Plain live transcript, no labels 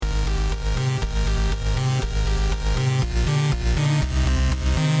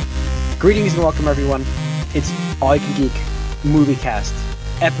Greetings and welcome, everyone. It's All You Can Geek Movie Cast,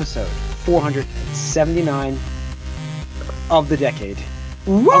 episode 479 of the decade.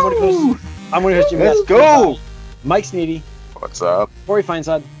 Woo! I'm one of Jimmy. Let's go! Mike Sneedy. What's up? Corey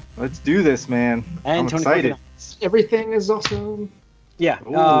Feinsod. Let's do this, man. And I'm Tony excited. Corkinakis. Everything is awesome. Yeah.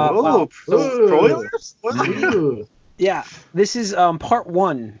 Spoilers? Ooh. Yeah. This is part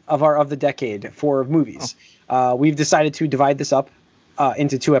one of the decade for movies. We've decided to divide this up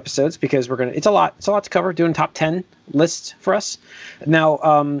into two episodes because it's a lot to cover, doing top 10 lists for us.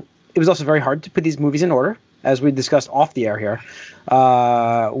 Now, it was also very hard to put these movies in order, as we discussed off the air here.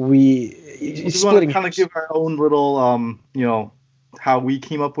 We want to kind of give our own little, how we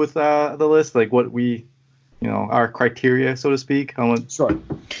came up with the list, like what we, our criteria, so to speak. Sure.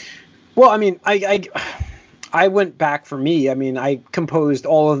 Well, I mean, I went back for me. I mean, I composed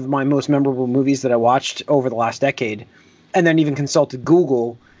all of my most memorable movies that I watched over the last decade, and then even consulted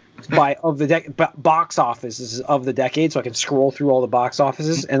Google box offices of the decade, so I could scroll through all the box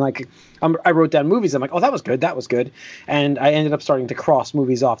offices. And I wrote down movies. I'm like, oh, that was good, and I ended up starting to cross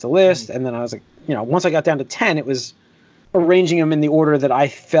movies off the list. And then I was like, once I got down to 10, it was arranging them in the order that I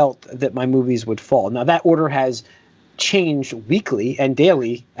felt that my movies would fall. Now that order has changed weekly and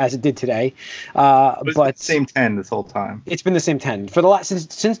daily as it did today, but it's the same 10 this whole time. It's been the same 10 for the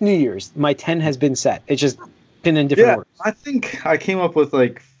last since New Year's. My 10 has been set. It's just been in different orders. I think I came up with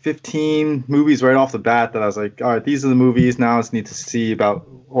like 15 movies right off the bat that I was like, all right, these are the movies. Now I just need to see about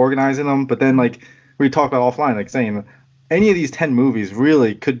organizing them. But then we talked about offline, saying any of these 10 movies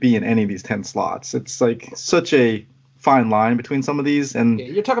really could be in any of these 10 slots. It's such a fine line between some of these. And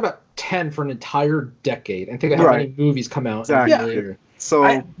you're talking about 10 for an entire decade. And think of how many movies come out exactly. every year. So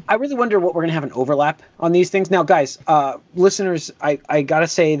I really wonder what we're going to have an overlap on these things. Now, guys, listeners, I got to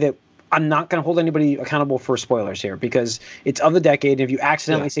say that I'm not going to hold anybody accountable for spoilers here because it's of the decade. If you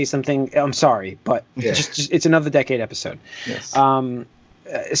accidentally say something, I'm sorry, but just it's another decade episode. Yes. But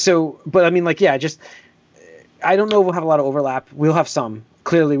I mean, I don't know if we'll have a lot of overlap. We'll have some.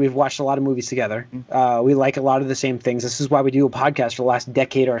 Clearly, we've watched a lot of movies together. We like a lot of the same things. This is why we do a podcast for the last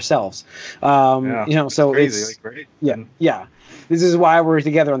decade ourselves. So crazy, great. Yeah. This is why we're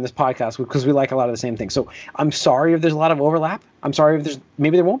together on this podcast, because we like a lot of the same things. So I'm sorry if there's a lot of overlap. I'm sorry if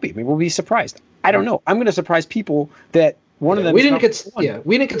maybe there won't be. Maybe we'll be surprised. I don't know. I'm going to surprise people that one of them. We didn't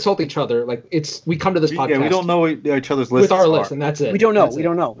consult each other. We come to this podcast. Yeah, we don't know each other's lists with our list, and that's it. We don't know. We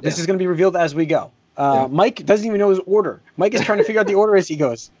don't know. This is going to be revealed as we go. Mike doesn't even know his order. Mike is trying to figure out the order as he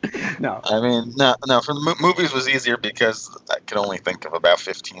goes. No. I mean, no. For the movies was easier because I could only think of about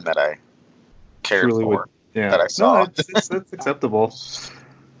 15 that I cared for. That I saw. No, that's acceptable.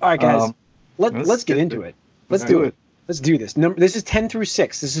 All right, guys. Let's get into it. Let's do it. Let's do this. This is 10 through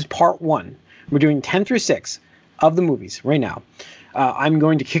 6. This is part 1. We're doing 10 through 6 of the movies right now. I'm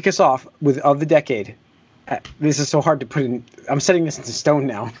going to kick us off with of the decade. This is so hard to put in. I'm setting this into stone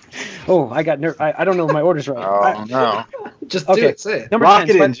now. Oh, I got nerve. I don't know if my order's right. Oh, no. Just do it. Say it. Number Lock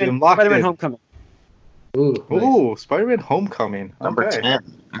 10, it in, Jim. Lock Spider-Man it in. Homecoming. Ooh, Spider-Man Homecoming. Number Okay. 10.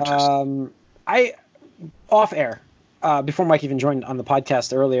 Interesting. Off air, before Mike even joined on the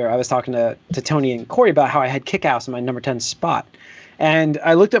podcast earlier, I was talking to Tony and Corey about how I had Kick-Ass in my number 10 spot. And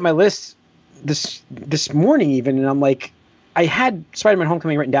I looked at my list this morning even, and I'm like, I had Spider-Man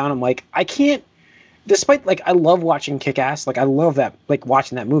Homecoming written down. I'm like, I can't, despite, I love watching Kick-Ass. I love that,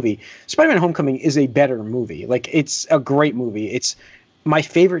 watching that movie. Spider-Man Homecoming is a better movie. It's a great movie. It's my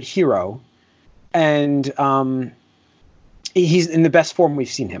favorite hero. And he's in the best form we've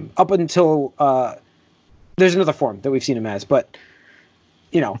seen him. Up until... there's another form that we've seen him as, but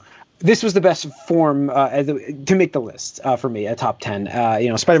this was the best form to make the list for me at top 10.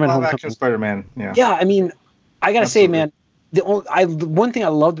 Spider-Man Homecoming. Action Spider-Man. Yeah. Yeah, I mean, I gotta say, man, the one thing I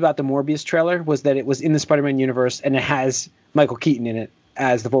loved about the Morbius trailer was that it was in the Spider-Man universe and it has Michael Keaton in it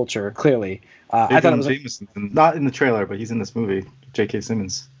as the Vulture. Clearly, I thought it was Jameson, not in the trailer, but he's in this movie. J.K.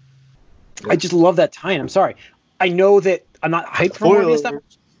 Simmons. I just love that tie-in. I'm sorry. I know that I'm not hyped for Morbius that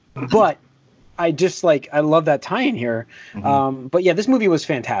much, but I just I love that tie-in here. Mm-hmm. But yeah, this movie was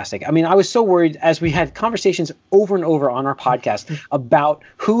fantastic. I mean, I was so worried as we had conversations over and over on our podcast about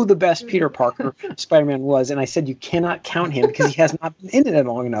who the best Peter Parker Spider-Man was. And I said, you cannot count him because he has not been in it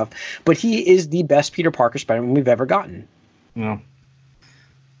long enough, but he is the best Peter Parker Spider-Man we've ever gotten. Yeah.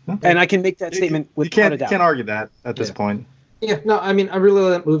 Okay. And I can make that statement without a doubt. You can't argue that at this point. Yeah, no, I mean, I really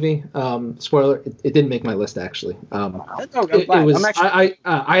love that movie. Spoiler, it didn't make my list, actually. It was,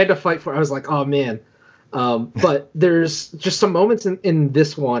 I had to fight for it. I was like, oh, man. But there's just some moments in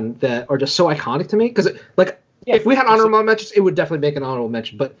this one that are just so iconic to me. Because, if we had honorable mentions, it would definitely make an honorable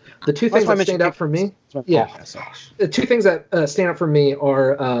mention. But the two things that stand out for me... the two things that stand out for me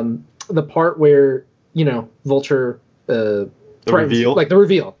are the part where Vulture the reveal, like the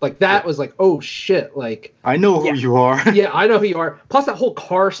reveal, like that was like, oh shit, like I know who you are. Yeah, I know who you are. Plus that whole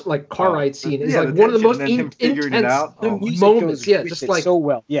car ride scene is like one of the most intense moments. Yeah, just like so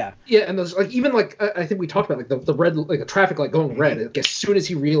well. Yeah, and there's like even like I think we talked about like the red, like the traffic light going red. Like, as soon as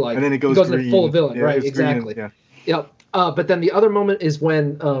he realized, and then it goes into full villain, right? Exactly. Yep. But then the other moment is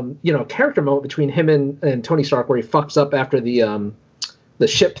when character moment between him and Tony Stark, where he fucks up after the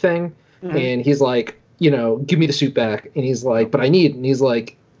ship thing, and he's like, give me the suit back, and he's like, but I need, and he's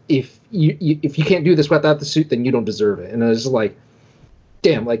like, if you can't do this without the suit, then you don't deserve it. And I was just like,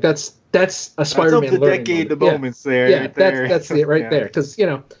 damn, like that's a Spider-Man learning decade moment. The moments there. Yeah, that's it right there, because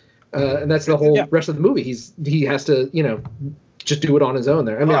and that's the whole rest of the movie. He has to just do it on his own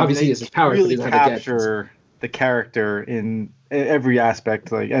there. I mean, obviously he has his powers, really but he doesn't have to capture the character in every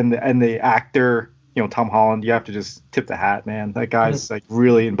aspect, like and the actor. Tom Holland, you have to just tip the hat, man. That guy's like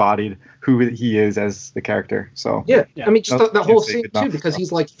really embodied who he is as the character. So yeah. I mean, just that whole scene too, because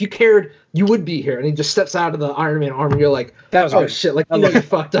he's like, if you cared, you would be here, and he just steps out of the Iron Man armor. And you're like, that was shit, like you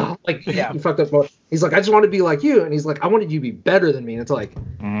fucked up, like you fucked up. He's like, I just want to be like you, and he's like, I wanted you to be better than me. And it's like,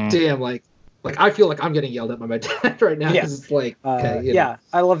 damn, like I feel like I'm getting yelled at by my dad right now because it's like,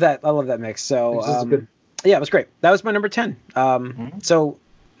 I love that mix. So it was great. That was my number 10. So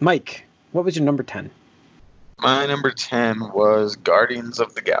Mike, what was your number 10? My number 10 was Guardians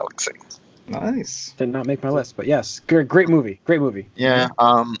of the Galaxy. Nice. Did not make my list, but yes, great movie. Great movie. Yeah.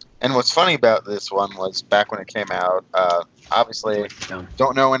 And what's funny about this one was back when it came out, obviously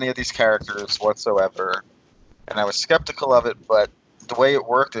don't know any of these characters whatsoever, and I was skeptical of it, but the way it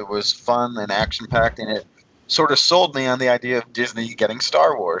worked, it was fun and action-packed, and it sort of sold me on the idea of Disney getting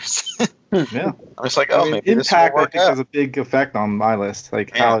Star Wars. Yeah, I was like, maybe Impact, this will work has a big effect on my list,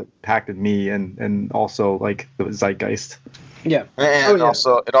 like how it impacted me, and also like the zeitgeist. Yeah, and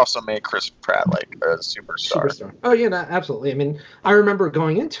also it also made Chris Pratt like a superstar. Oh yeah, no, absolutely. I mean, I remember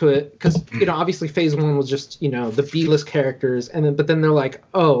going into it because obviously Phase 1 was just the B-list characters, and but then they're like,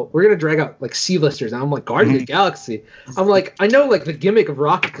 oh, we're gonna drag out like C-listers, and I'm like, Guardians of the Galaxy. I'm like, I know like the gimmick of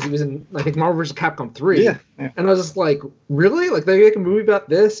Rocket because he was in I think Marvel vs. Capcom 3. Yeah. And I was just like, really? Like they make a movie about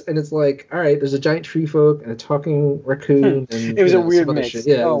this, and it's like, all right, there's a giant tree folk and a talking raccoon. And, it was a weird mix. Shit.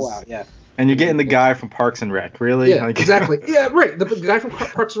 Yeah, wow, yeah. And you're getting the guy from Parks and Rec, really? Yeah, exactly. Yeah, right. The guy from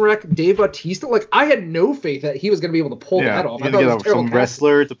Parks and Rec, Dave Bautista. Like, I had no faith that he was going to be able to pull that off. I thought it was some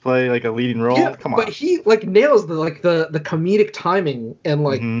wrestler to play like a leading role. Yeah, come on. But he like nails the comedic timing and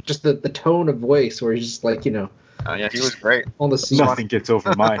like just the tone of voice where he's just like he was great on the scene. Nothing gets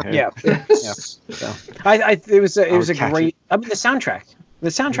over my head. Yeah. So, it was a great. I mean, the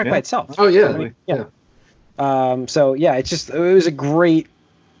soundtrack by itself. Oh yeah, right? Yeah. So yeah, it was a great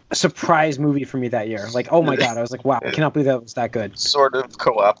surprise movie for me that year. Like, oh my god, I was like, wow, I cannot believe that was that good. Sort of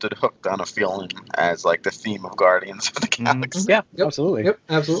co-opted Hooked on a Feeling as like the theme of Guardians of the Galaxy. Yeah, absolutely. Yep,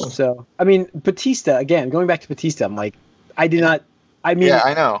 absolutely. So, I mean, Batista, again, going back to Batista, I'm like, I mean, yeah,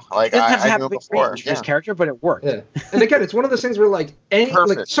 I know. Like, I knew before. His character, but it worked. Yeah. And again, it's one of those things where like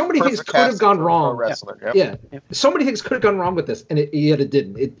so many things could have gone wrong. Wrestler, yeah. So many things could have gone wrong with this, and yet it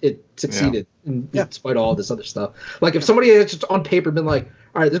didn't. It succeeded despite all this other stuff. Like if somebody had just on paper been like,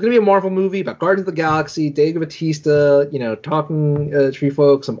 all right, there's gonna be a Marvel movie about Guardians of the Galaxy, Dave Bautista, talking tree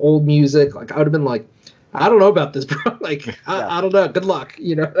folk, some old music. Like I would have been like, I don't know about this, bro. Like I don't know. Good luck.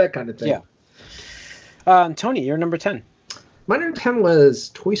 That kind of thing. Yeah. Tony, you're number 10. My number 10 was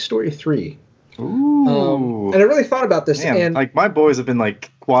Toy Story 3. Ooh. And I really thought about this. Man, and like my boys have been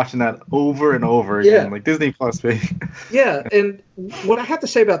like watching that over and over again, like Disney Plus, baby. Yeah, and what I have to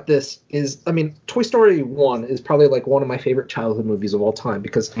say about this is, I mean, Toy Story 1 is probably like one of my favorite childhood movies of all time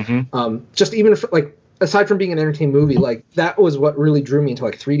because just even if, like, aside from being an entertaining movie, like that was what really drew me into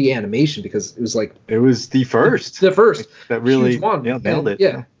like 3D animation because it was like it was the first that really nailed it.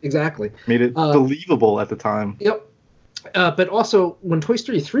 Yeah, exactly. Made it believable at the time. Yep. But also, when Toy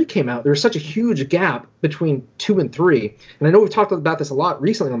Story 3 came out, there was such a huge gap between 2 and 3. And I know we've talked about this a lot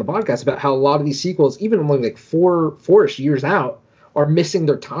recently on the podcast about how a lot of these sequels, even only like four-ish years out, are missing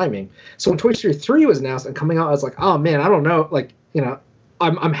their timing. So when Toy Story 3 was announced and coming out, I was like, oh man, I don't know. Like,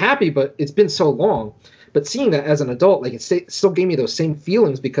 I'm happy, but it's been so long. But seeing that as an adult, like it still gave me those same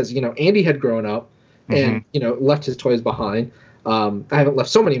feelings because, Andy had grown up and, left his toys behind. I haven't left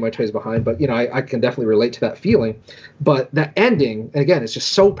so many of my toys behind, but I can definitely relate to that feeling. But that ending, and again, it's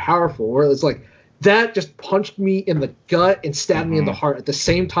just so powerful. Where it's like that just punched me in the gut and stabbed me in the heart at the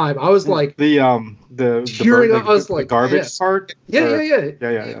same time. I was like the tearing up. I was like the garbage part.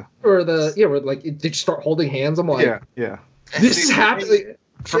 Yeah. Or where like did you start holding hands? I'm like, yeah. This is happening.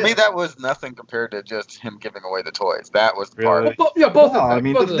 For me, that was nothing compared to just him giving away the toys. That was the Really? part. Yeah, both. No, of them. I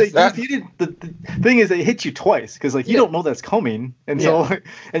mean, Both of them. the thing is, it hits you twice because like you don't know that's coming, and so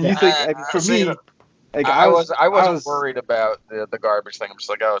and you think for see, me, like I wasn't worried about the garbage thing. I'm just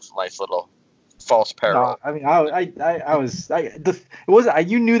like, oh, it's a nice little false peril. No, I mean,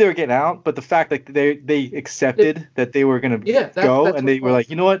 you knew they were getting out, but the fact that they accepted that they were gonna go, and they were like,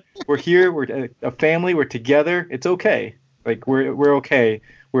 you know what, we're here, we're a family, we're together, it's okay, like we're okay,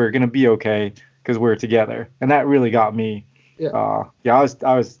 we're gonna be okay because we're together, and that really got me. I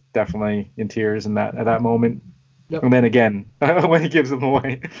was definitely in tears in at that moment. Yep. And then again, when he gives them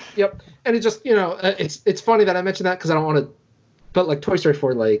away. Yep, and it just it's funny that I mentioned that because I don't want to. But like Toy Story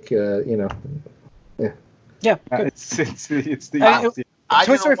 4, like yeah. It's the I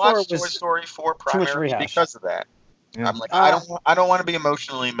didn't watch Toy Story 4 primarily because of that. Yeah. I'm like, I don't want to be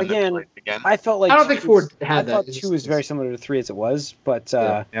emotionally manipulated again. I felt like I don't think 4 had that. I thought 2 was very similar to 3 as it was, but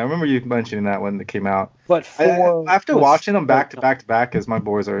I remember you mentioning that when it came out. But 4 after watching them back to back to back, because my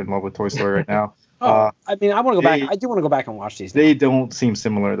boys are in love with Toy Story right now. I mean, I want to go back. I do want to go back and watch these. They don't seem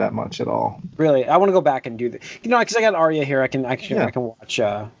similar that much at all. Really, I want to go back and do that. Because I got Arya here. I can watch.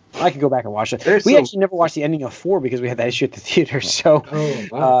 I can go back and watch it. We actually never watched the ending of 4 because we had that issue at the theater. So,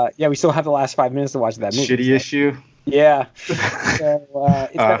 we still have the last 5 minutes to watch that movie. Shitty issue. Yeah. So,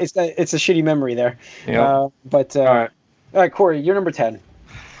 it's a shitty memory there. Yeah. All right, Corey, you're number 10.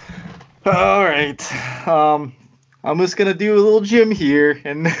 All right. I'm just gonna do a little Jim here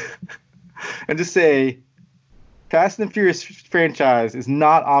and just say, Fast and Furious franchise is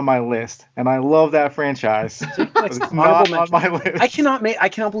not on my list, and I love that franchise. It's not on my list. I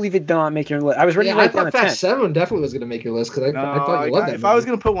cannot believe it did not make your list. I was ready to write down a 10. Fast 7 definitely was going to make your list because I thought you loved that. If I was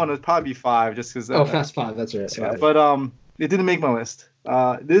going to put one, it'd probably be 5, just because. Fast 5, that's right. Yeah, but it didn't make my list.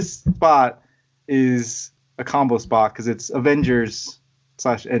 This spot is a combo spot because it's Avengers /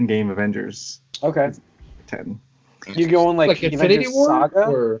 Endgame Avengers. Okay. 10. You're going like Infinity War Saga?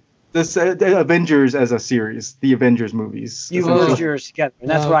 Or? This Avengers as a series, the Avengers movies. You merged yours together, and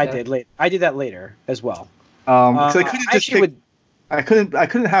that's what I did later. I did that later as well. Because I couldn't just pick. I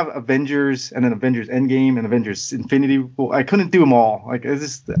couldn't have Avengers and then Avengers Endgame and Avengers Infinity War. I couldn't do them all. Like it's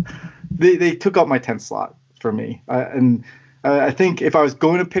just they took up my 10th slot for me. I think if I was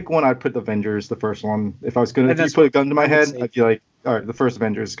going to pick one, I'd put Avengers, the first one. If you put a gun to my head, I'd be like, all right, the first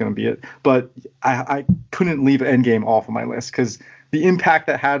Avengers is going to be it. But I couldn't leave Endgame off of my list because the impact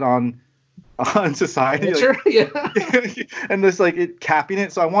that had on society, and this it capping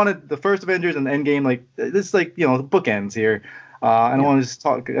it. So I wanted the first Avengers and Endgame, this the bookends here, and I want to just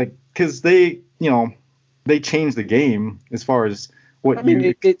talk because they changed the game as far as what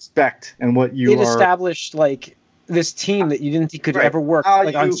you expect and what you are. It established this team that you didn't think could ever work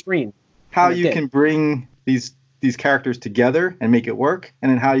on screen. How you can bring these characters together and make it work,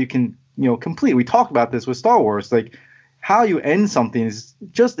 and then how you can complete. We talked about this with Star Wars, how you end something is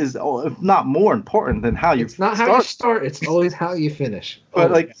just as, if not more important than how you start. It's not how you start, it's always how you finish.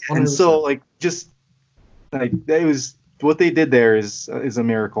 But and so it was what they did there is a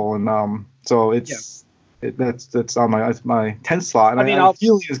miracle, and so it's that's on my 10th slot. And I'm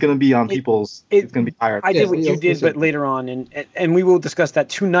feeling it's going to be on people's. It's going to be higher. I did what you did, but later on, and we will discuss that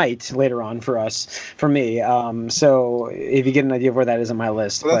tonight later on for me. So if you get an idea of where that is on my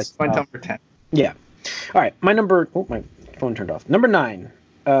list, so that's my number 10. Yeah. All right, my phone turned off. Number 9,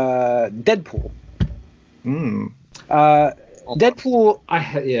 Deadpool. Deadpool.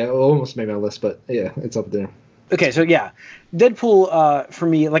 It almost made my list, but yeah, it's up there. Okay, so yeah, Deadpool for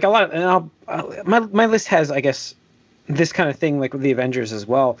me, a lot, and my list has, I guess, this kind of thing with the Avengers as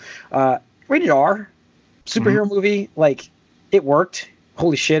well. Rated R, superhero movie, it worked.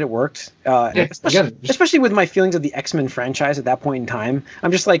 Holy shit, it worked. Especially with my feelings of the X-Men franchise at that point in time.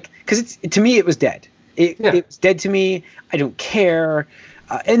 I'm just because to me it was dead. It was dead to me. I don't care.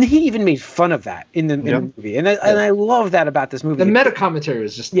 And he even made fun of that in the movie. And I love that about this movie. The meta commentary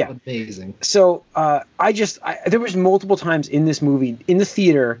was just amazing. So there was multiple times in this movie, in the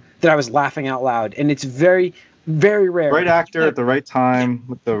theater, that I was laughing out loud. And it's very, very rare. Right actor at the right time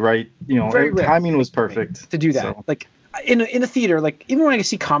with the right, timing was perfect. To do that. So. In a theater, even when I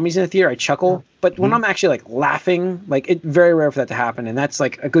see comedies in a theater, I chuckle. But when I'm actually laughing, it's very rare for that to happen, and that's a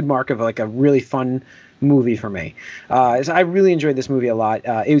good mark of a really fun movie for me. So I really enjoyed this movie a lot.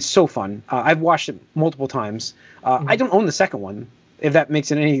 It was so fun. I've watched it multiple times. I don't own the second one, if that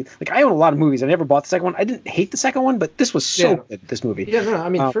makes it any. I own a lot of movies. I never bought the second one. I didn't hate the second one, but this was so good. This movie. Yeah, no, I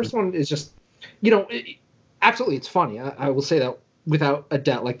mean, the first one is just, absolutely, it's funny. I will say that without a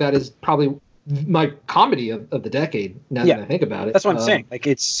doubt. That is probably my comedy of the decade. Now that I think about it, that's what I'm saying. Like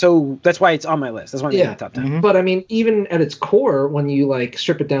that's why it's on my list. That's why I'm in the top 10. But I mean, even at its core, when you like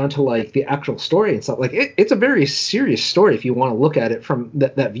strip it down to like the actual story and stuff, like it's a very serious story if you want to look at it from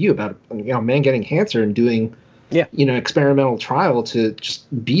that view about a man getting cancer and doing experimental trial to just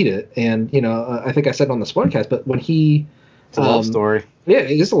beat it. And I think I said on the Spoilercast, but when it's a love story. Yeah,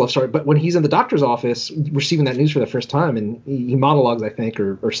 it is a love story. But when he's in the doctor's office receiving that news for the first time, and he monologues, I think,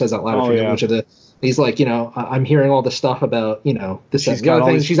 or says out loud, which of the, he's like, I'm hearing all this stuff about, this and the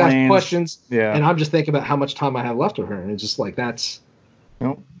other thing. She's asking questions, and I'm just thinking about how much time I have left with her, and it's just like that's.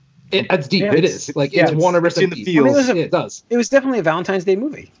 It's deep. It is like it's one of in the feels. It does. It was definitely a Valentine's Day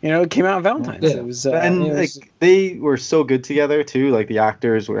movie. It came out on Valentine's. Yeah. It was, they were so good together too. Like the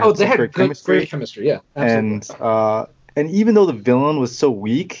actors were. They had great chemistry. Yeah, absolutely. And even though the villain was so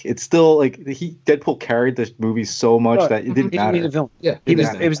weak, it's still like Deadpool carried the movie so much that it didn't matter. He didn't need a villain. Yeah,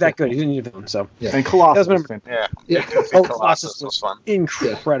 it was that good. He didn't need a villain. So and Colossus was fun. Colossus was fun.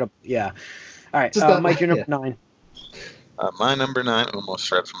 Incredible. Yeah. All right, Mike, you're number 9. My number 9, almost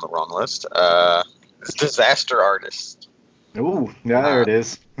read from the wrong list. Is Disaster Artist. Ooh, yeah, there it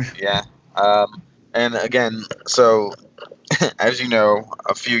is. Yeah. And again, so as you know,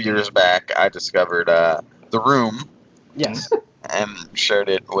 a few years back, I discovered The Room. Yes. And shared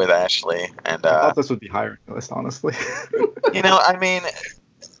it with Ashley. And I thought this would be higher on the list, honestly. I mean,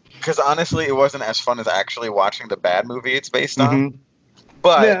 because honestly, it wasn't as fun as actually watching the bad movie it's based on.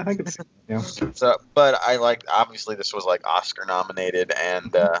 But yeah, I could see. Yeah. So, but I liked. Obviously, this was like Oscar nominated,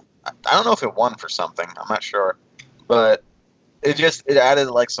 and I don't know if it won for something. I'm not sure, but it added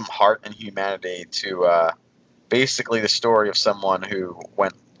like some heart and humanity to basically the story of someone who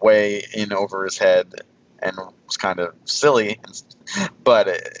went way in over his head and was kind of silly, but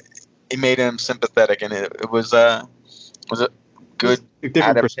it made him sympathetic, and it was a good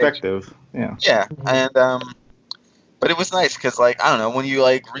different perspective. Yeah. Yeah, and but it was nice because, like, I don't know, when you,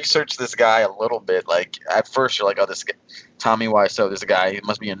 like, research this guy a little bit, like, at first you're like, oh, this guy, Tommy Wiseau, this guy, he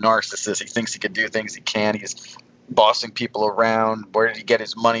must be a narcissist. He thinks he can do things he can't. He's bossing people around. Where did he get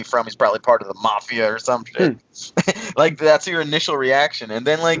his money from? He's probably part of the mafia or some shit. Like, that's your initial reaction. And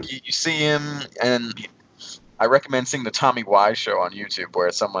then, like, you see him, and I recommend seeing the Tommy Wise Show on YouTube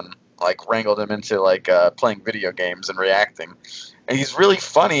where someone, like, wrangled him into, like, playing video games and reacting. And he's really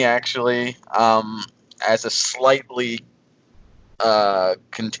funny, actually. As a slightly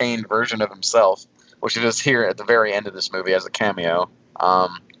contained version of himself, which is here at the very end of this movie as a cameo.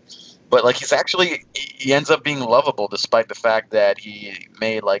 But like he ends up being lovable despite the fact that he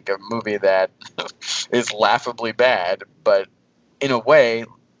made like a movie that is laughably bad. But in a way,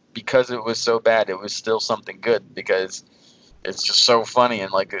 because it was so bad, it was still something good because it's just so funny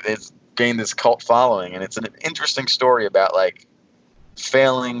and like it's gained this cult following. And it's an interesting story about like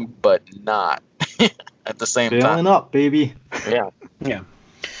failing but not. At the same time, failing up, baby. Yeah.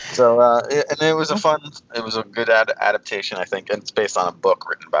 So, and it was a good adaptation, I think, and it's based on a book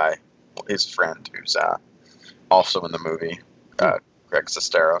written by his friend, who's also in the movie, Greg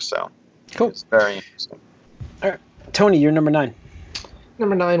Sestero. So, cool. It's very interesting. All right, Tony, you're number 9.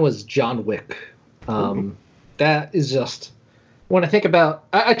 Number 9 was John Wick. That is just when I think about.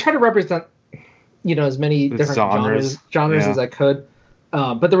 I try to represent, as many different genres as I could.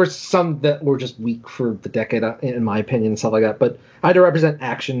 But there were some that were just weak for the decade, in my opinion, and stuff like that. But I had to represent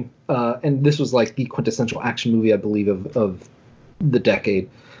action, and this was like the quintessential action movie, I believe, of the decade.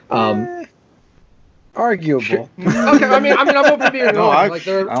 Arguable. Sure. Okay, I mean, I'm open to being wrong. I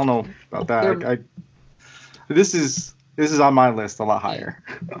don't know about that. This is on my list a lot higher.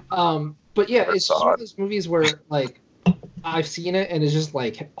 But yeah, it's just one of those movies where like I've seen it and it's just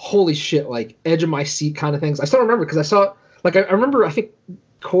like holy shit, like edge of my seat kind of things. I still remember because I saw it. Like, I remember, I think,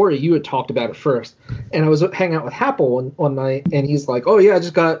 Corey, you had talked about it first, and I was hanging out with Happel one night, and he's like, oh, yeah, I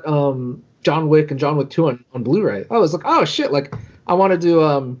just got John Wick and John Wick 2 on Blu-ray. I was like, oh, shit, like, I wanted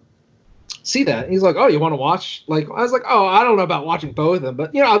to see that. And he's like, oh, you want to watch? Like, I was like, oh, I don't know about watching both of them,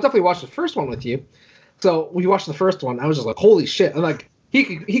 but, I'll definitely watch the first one with you. So we watched the first one. I was just like, holy shit. And, like, he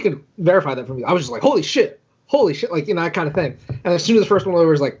could verify that for me. I was just like, holy shit, like, that kind of thing. And as soon as the first one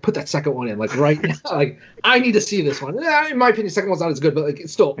was like, put that second one in, like, right now. Like, I need to see this one. In my opinion, the second one's not as good, but, like,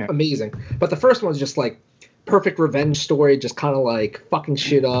 it's still amazing. But the first one's just, like, perfect revenge story, just kind of, like, fucking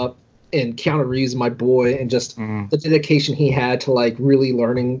shit up. And Keanu Reeves, my boy, and just the dedication he had to, like, really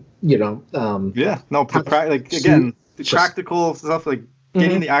learning, the practical stuff, like,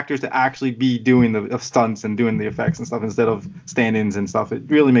 getting the actors to actually be doing the stunts and doing the effects and stuff instead of stand-ins and stuff, it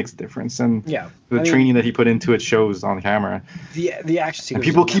really makes a difference. And the training that he put into it shows on camera. The action sequence. And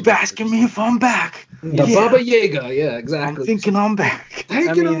people keep asking me if I'm back. The Baba Yaga, exactly. I'm thinking I'm back.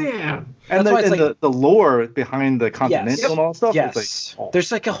 Thinking I am. And the lore behind the Continental and all stuff. Yes.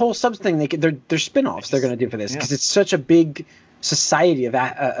 There's like a whole thing they're spin-offs they're going to do for this because it's such a big society of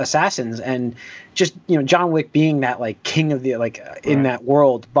assassins, and just John Wick being that like king of the in that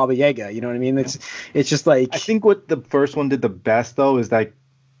world, Baba Yaga, you know what I mean? It's just like, I think what the first one did the best though is that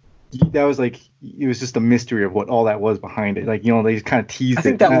was like, it was just a mystery of what all that was behind it. Like, they just kind of teased it. I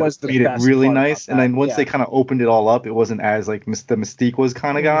think that was the made best it really part nice. And then once they kind of opened it all up, it wasn't as like the mystique was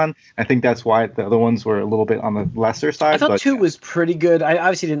kind of gone. I think that's why the other ones were a little bit on the lesser side. I thought 2 was pretty good. I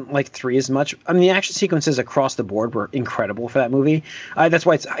obviously didn't like 3 as much. I mean, the action sequences across the board were incredible for that movie. That's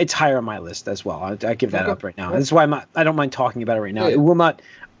why it's higher on my list as well. I give that up right now. That's why I don't mind talking about it right now.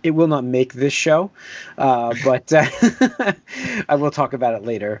 It will not make this show, but I will talk about it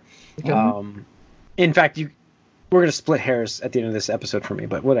later. Okay. In fact, we're going to split hairs at the end of this episode for me,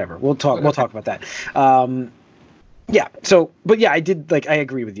 but whatever. We'll talk about that. Yeah. So, but yeah, I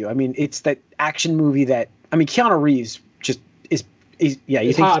agree with you. I mean, it's that action movie that, Keanu Reeves just he's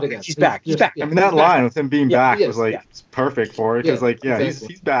hot again. He's back. He's back. I mean, that line with him being back was perfect for it. Because exactly.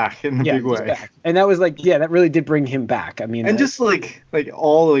 he's back in a big way. Back. And that was that really did bring him back. I mean, and just like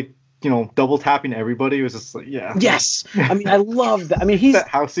all double tapping everybody was just like, Yes. I mean, I love that. I mean, he's that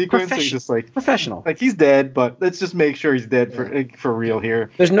house sequence. He's just like professional. Like, he's dead, but let's just make sure he's dead for real here.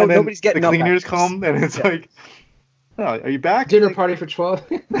 There's nobody's getting the cleaners come, and it's like, oh, are you back? Dinner party for 12.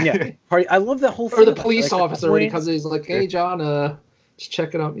 Party. I love that whole thing. Or the police officer when he comes in, he's like, hey, John, just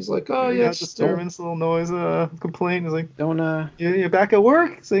checking up. He's like, oh yeah, disturbance, little noise, complaint. He's like, don't you're back at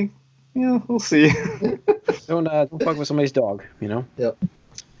work. It's like, we'll see. don't fuck with somebody's dog, Yep.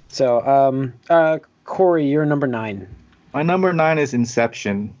 So, Corey, you're number 9. My number 9 is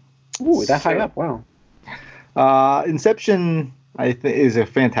Inception. Ooh, that high up! Wow. Inception, is a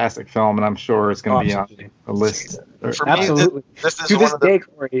fantastic film, and I'm sure it's going to be on a list. Absolutely. To this day,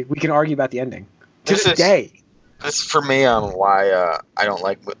 Corey, we can argue about the ending. To this day. This is for me on why I don't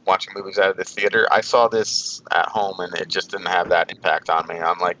like watching movies out of the theater. I saw this at home, and it just didn't have that impact on me.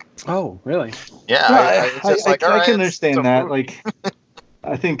 I'm like, oh, really? Yeah, I can understand that. Like,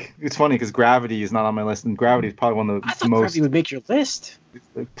 I think it's funny because Gravity is not on my list, and Gravity is probably one of the most. Gravity would make your list.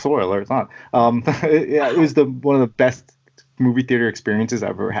 Spoiler alert, it's not. It was one of the best movie theater experiences I've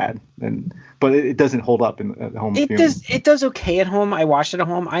ever had, but it doesn't hold up at home. It does okay at home. I watched it at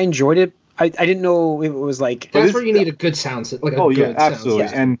home. I enjoyed it. I didn't know it was like. That's where you need a good sound system.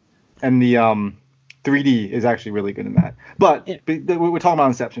 Absolutely. And the 3D is actually really good in that. But we're talking about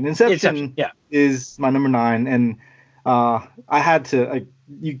Inception. Inception is my number 9, and I had to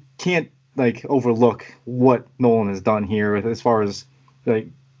you can't overlook what Nolan has done here as far as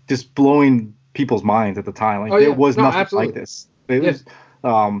just blowing people's minds at the time. There was nothing like this. It was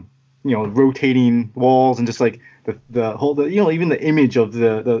rotating walls and just the whole even the image of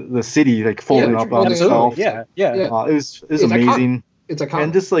the city folding up on itself. Yeah. It was amazing. It's iconic.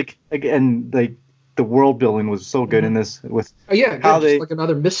 And just again the world building was so good in this with how they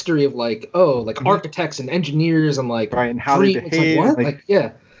another mystery of architects and engineers and right, and how they behave.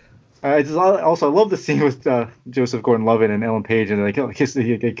 I love the scene with Joseph Gordon-Levitt and Ellen Page, and he gives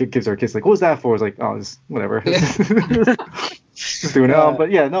her a kiss. What was that for? It's it's whatever. Just doing it.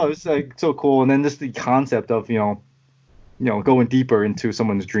 But it was so cool. And then just the concept of going deeper into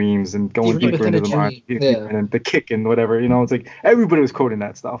someone's dreams and going deeper into the mind, and the kick and whatever. It's everybody was quoting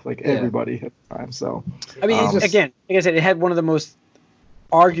that stuff, everybody at the time. So I mean, again, like I said, it had one of the most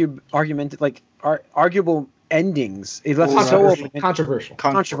arguable endings. It left so open. Controversial.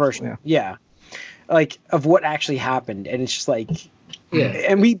 Yeah. Of what actually happened, and it's just and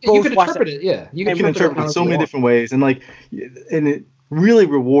we both you can interpret it. Yeah, you can interpret it so many different ways, and and it really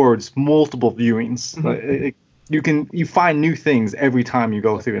rewards multiple viewings. You find new things every time you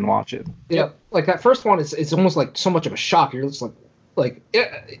go through and watch it. Yeah, that first one it's almost so much of a shock. You're just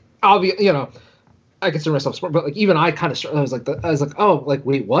I'll be I consider myself smart, but even I kind of I was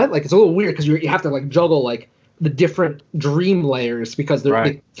wait, what? It's a little weird because you have to juggle the different dream layers because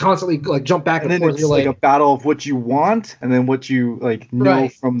they constantly jump back and forth. It's a battle of what you want and then what you know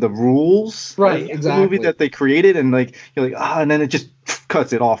from the rules. Right, exactly. The movie that they created, and you're and then it just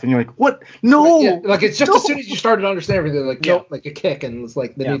cuts it off, and you're like, what? No. It's just as soon as you started to understand everything, nope, a kick, and it's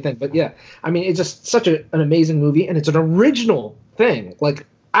the new thing. But I mean, it's just such an amazing movie, and it's an original thing,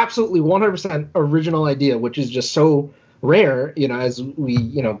 absolutely 100% original idea, which is just so rare, as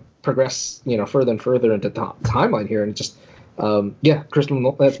we progress, further and further into the timeline here, and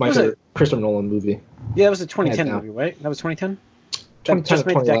That's my favorite Christopher Nolan movie. Yeah, that was a 2010 movie, right? That was 2010. 2010 just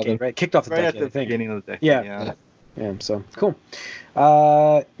made the decade, right? Kicked off the decade, at the I think. beginning of the decade. Yeah. So cool.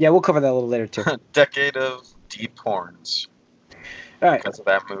 We'll cover that a little later too. Decade of deep horns. All right. Because of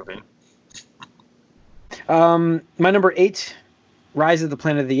that movie. My number 8, Rise of the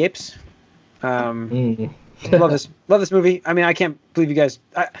Planet of the Apes. Love this movie. I mean, I can't believe you guys.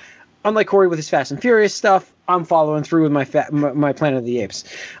 Unlike Corey with his Fast and Furious stuff, I'm following through with my Planet of the Apes.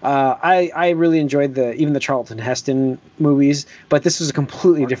 I really enjoyed even the Charlton Heston movies, but this was a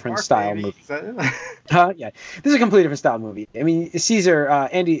completely different style movie. Yeah, this is a completely different style movie. I mean, Caesar,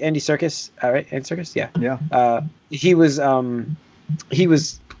 Andy Serkis, right? Andy Serkis, yeah. He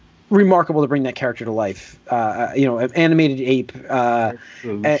was remarkable to bring that character to life. An animated ape,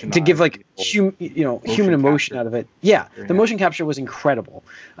 to give human emotion out of it. Yeah, the motion capture was incredible.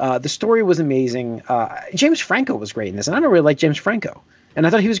 The story was amazing. James Franco was great in this, and I don't really like James Franco, and I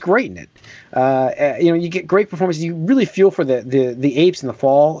thought he was great in it. You get great performances. You really feel for the apes and the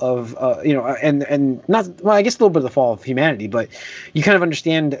fall of and not, well, I guess a little bit of the fall of humanity, but you kind of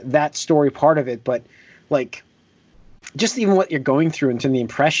understand that story part of it. But like, just even what you're going through into the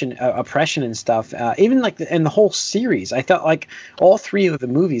oppression and stuff, even like in the whole series, I felt like all 3 of the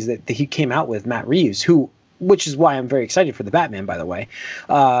movies that he came out with, Matt Reeves, which is why I'm very excited for the Batman, by the way,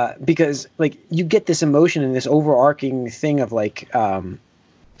 because like you get this emotion and this overarching thing of like,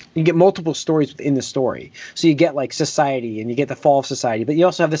 you get multiple stories within the story. So you get like society and you get the fall of society, but you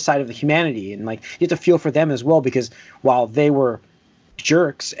also have the side of the humanity, and like you have to feel for them as well, because while they were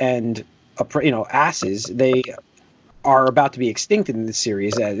jerks and asses, they are about to be extinct in this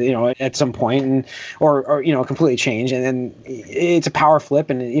series, at some point, and or completely change, and then it's a power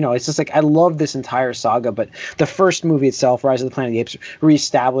flip, and it's just like I love this entire saga. But the first movie itself, Rise of the Planet of the Apes,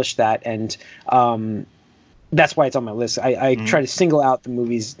 reestablished that, and that's why it's on my list. I try to single out the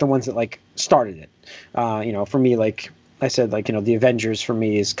movies, the ones that like started it. For me, like I said, like the Avengers for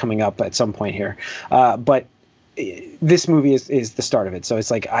me is coming up at some point here, but this movie is the start of it, so it's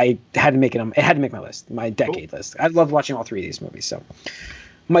like I had to make it. It had to make my list, my decade list. I loved watching all 3 of these movies. So,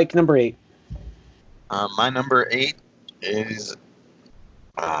 Mike, number 8. My number 8 is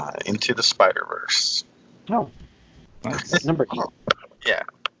Into the Spider-Verse. Oh, nice. Number 8. Yeah,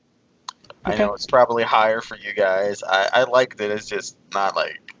 okay. I know it's probably higher for you guys. I liked it. It's just not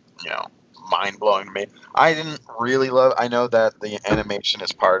like mind blowing to me. I didn't really love. I know that the animation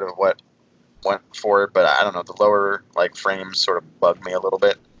is part of what went for it, but I don't know, the lower like frames sort of bugged me a little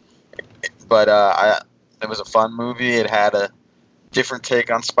bit. But it was a fun movie. It had a different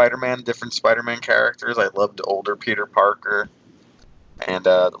take on Spider-Man, different Spider-Man characters. I loved older Peter Parker, and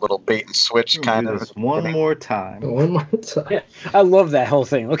the little bait and switch kind of. One more time. Yeah, I love that whole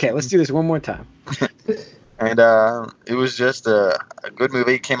thing. Okay, let's do this one more time. And it was just a good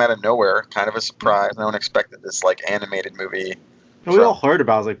movie. It came out of nowhere, kind of a surprise. No one expected this like animated movie. And we all heard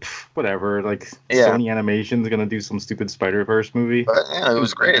about it. I was like, whatever. Like, Sony Animation's gonna do some stupid Spider-Verse movie. But yeah, it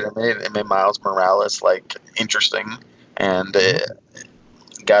was great. It made Miles Morales like interesting, and it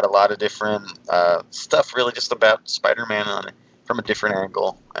got a lot of different stuff, really, just about Spider-Man on it from a different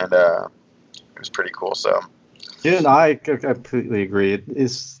angle, and it was pretty cool. So yeah, and I completely agree. It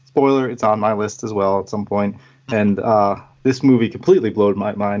is, spoiler, it's on my list as well at some point, and this movie completely blew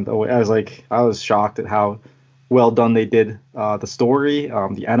my mind away. I was shocked at how well done they did the story.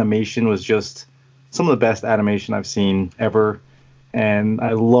 The animation was just some of the best animation I've seen ever, and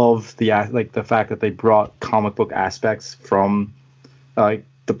I love the fact that they brought comic book aspects from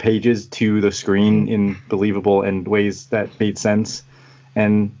the pages to the screen in believable and ways that made sense.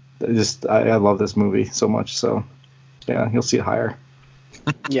 And just I love this movie so much. So yeah, you'll see it higher.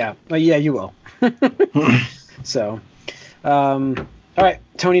 Yeah, you will. So, all right,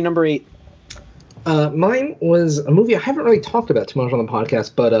 Tony, number 8. Mine was a movie I haven't really talked about too much on the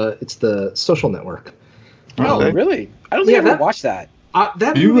podcast, but it's The Social Network. Oh, really? I don't think I ever watched that.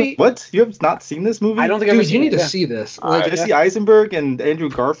 That movie. What? You have not seen this movie? I don't think I've seen it. You need to see this. Jesse Eisenberg and Andrew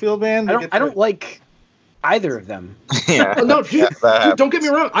Garfield, man. I don't like either of them. Yeah. No, dude, don't get me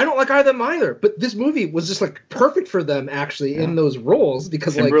wrong. I don't like either of them either. But this movie was just like perfect for them actually in those roles,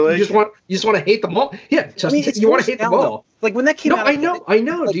 because Timberlake. like you just want to hate them all. Yeah, you want to hate them all. Like when that came out, I know,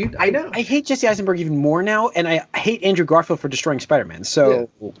 like, dude. I know. I hate Jesse Eisenberg even more now, and I hate Andrew Garfield for destroying Spider-Man. So,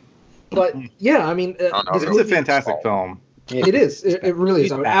 but yeah, I mean, it's a fantastic film. It is. It really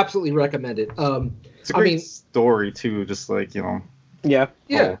is. I would absolutely recommend it. It's a great story too. Just like Yeah.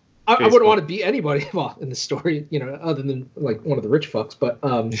 Yeah. I wouldn't want to be anybody involved in the story, other than like one of the rich fucks. But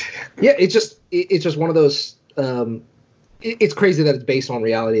yeah, it's just one of those it's crazy that it's based on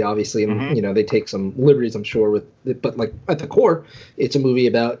reality, obviously, and you know they take some liberties, I'm sure, with it, but like at the core, it's a movie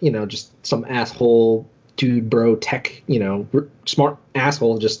about, you know, just some asshole dude, bro, tech, you know, smart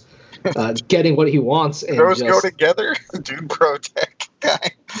asshole just getting what he wants. And those go together, dude, bro, tech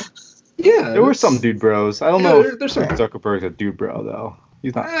guy. Yeah, there were some dude bros. I don't know if Zuckerberg's a dude bro though.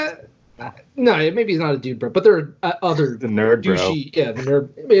 He's not. No, maybe he's not a dude bro, but there are other the nerd bro. Yeah, the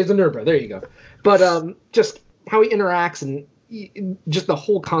nerd. He's a nerd bro. There you go. But just how he interacts and just the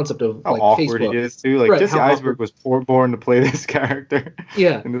whole concept of how like awkward Facebook. he is too. Like Jesse Eisenberg was born to play this character.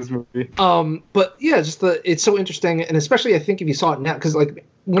 Yeah. In this movie. But yeah, just it's so interesting, and especially I think if you saw it now, because like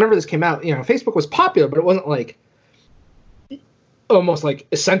whenever this came out, you know, Facebook was popular, but it wasn't like almost like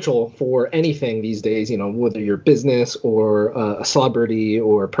essential for anything these days, you know, whether you're business or a celebrity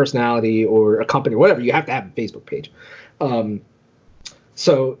or a personality or a company, whatever, you have to have a Facebook page.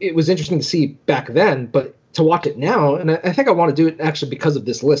 So it was interesting to see back then, but to watch it now, and I think I want to do it actually because of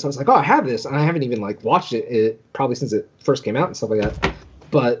this list. I was like, oh, I have this, and I haven't even like watched it probably since it first came out and stuff like that.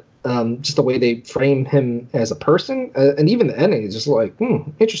 But just the way they frame him as a person, and even the ending is just like,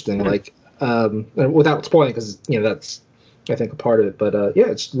 interesting. Like, without spoiling, because you know that's, I think, a part of it. But yeah,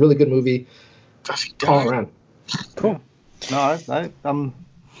 it's a really good movie all around. Cool. No, it's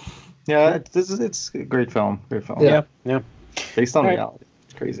a great film. Great film. Yeah. Based on reality.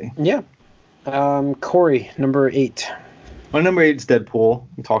 It's crazy. Yeah. Corey, number 8. My number 8 is Deadpool.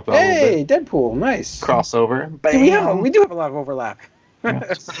 We talked about it a little bit. Deadpool, nice. Crossover. Bam. We do have a lot of overlap.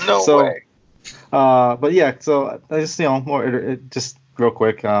 Yeah. No way. But yeah, so I just, you know, just real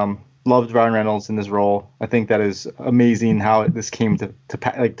quick, loved Ryan Reynolds in this role. I think that is amazing how this came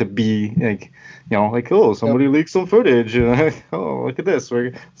to be, like, you know, like, oh, somebody leaked some footage, and oh, look at this,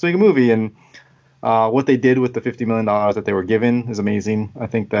 let's make a movie. And what they did with the $50 million that they were given is amazing. I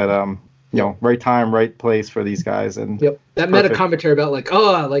think that you know, right time, right place for these guys. And that meta commentary about like,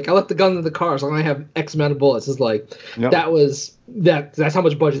 oh, like I left the gun in the car, so I only have X amount of bullets. Is like that's how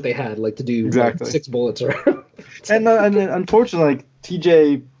much budget they had, like to do exactly like 6 bullets or. and unfortunately, like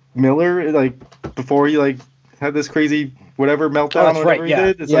T.J. Miller, like before he like had this crazy whatever meltdown or whatever he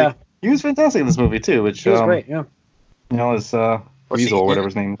did, it's like he was fantastic in this movie too. Which he was great, You know, as Weasel or whatever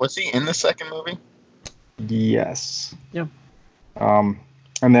his name. Was he in the second movie? Yes. Yeah.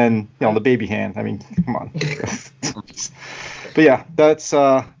 And then, you know, the baby hand. I mean, come on. But yeah, that's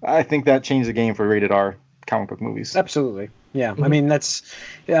I think that changed the game for rated R comic book movies. Absolutely. Yeah. I mean, that's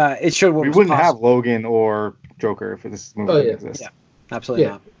it showed what we wouldn't have Logan or Joker if this movie didn't exist. Yeah. Absolutely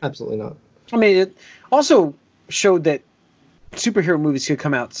not. Absolutely not. I mean, it also showed that superhero movies could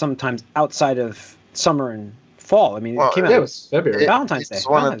come out sometimes outside of summer and fall. I mean, it came out. It was February. Valentine's Day. It's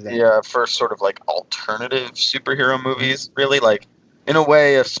one of the first sort of like alternative superhero movies, really. Like, in a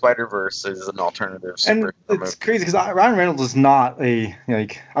way, if Spider-Verse is an alternative superhero movie. It's crazy because Ryan Reynolds is not I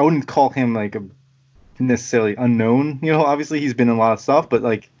wouldn't call him like a necessarily unknown. You know, obviously he's been in a lot of stuff, but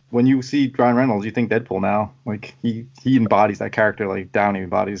like when you see Ryan Reynolds, you think Deadpool now. Like he embodies that character like Downey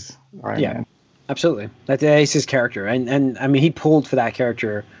embodies Iron Man. Absolutely. That's his character. And I mean, he pulled for that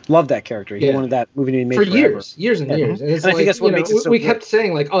character, loved that character. He wanted that movie to be made for forever. years and years. And, I think that's what makes it so we good. kept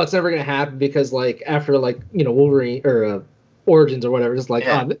saying, like, oh, it's never going to happen because, like, after, like, you know, Wolverine or Origins or whatever, it's like,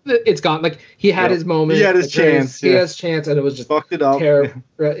 it's gone. Like, he had his moment. He had his chance. He had his chance, and it was just fucked it up. Terrible.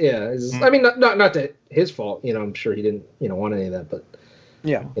 I mean, not that his fault. You know, I'm sure he didn't, you know, want any of that, but,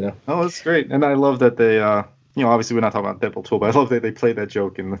 you know. Oh, it's great. And I love that they, you know, obviously we're not talking about Deadpool 2, but I love that they played that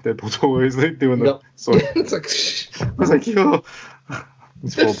joke in the Deadpool 2 where he's like doing the sword. It's like, I was like, yo,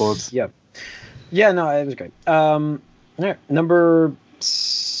 it's full bullets. Yeah. Yeah, no, it was great. All right, number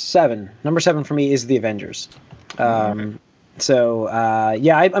 7. Number 7 for me is The Avengers. So,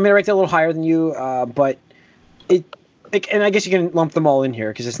 yeah, I'm going to rank it a little higher than you, but and I guess you can lump them all in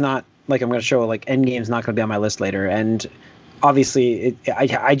here because it's not like I'm going to show like Endgame's not going to be on my list later. And obviously,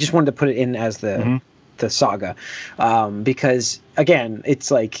 I just wanted to put it in as the saga because, again, it's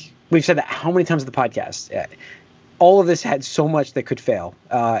like we've said that how many times in the podcast. All of this had so much that could fail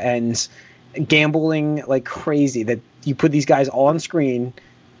and gambling like crazy that you put these guys all on screen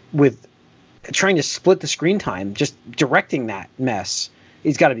with trying to split the screen time, just directing that mess.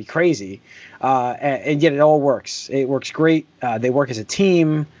 It's got to be crazy. And yet it all works. It works great. They work as a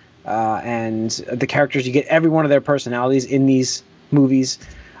team. And the characters, you get every one of their personalities in these movies.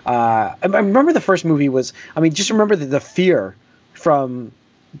 I remember the first movie was, I mean, just remember the fear from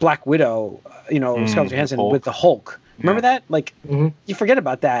Black Widow, you know, Scarlett Johansson with the Hulk. Remember that? Like, you forget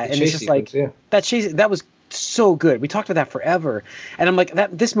about that. And it's just like, that was so good. We talked about that forever. And I'm like,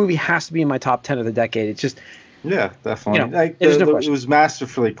 this movie has to be in my top 10 of the decade. It's just Yeah, definitely. You know, Like it was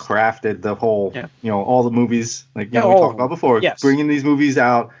masterfully crafted. The whole, all the movies, like we talked about before, bringing these movies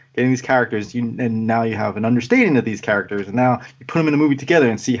out, getting these characters, and now you have an understanding of these characters, and now you put them in a movie together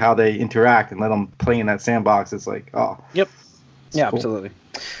and see how they interact and let them play in that sandbox. It's like, oh. Yep. Yeah, cool. Absolutely.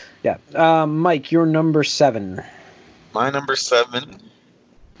 Yeah. Mike, your number 7. My number 7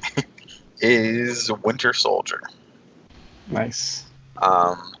 is Winter Soldier. Nice.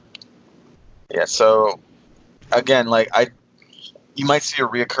 Yeah. So, again, you might see a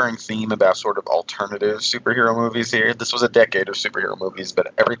reoccurring theme about sort of alternative superhero movies here. This was a decade of superhero movies,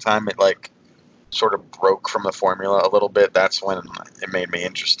 but every time it sort of broke from the formula a little bit, that's when it made me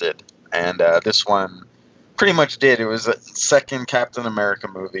interested. And this one pretty much did. It was a second Captain America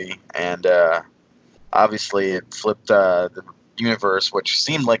movie, and obviously it flipped the universe, which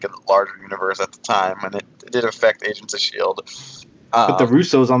seemed like a larger universe at the time, and it did affect Agents of S.H.I.E.L.D. Put the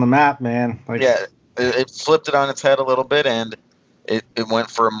Russos on the map, man. It flipped it on its head a little bit, and it went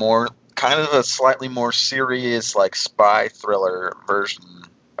for a more kind of a slightly more serious spy thriller version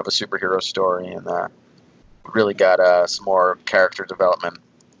of a superhero story, and really got some more character development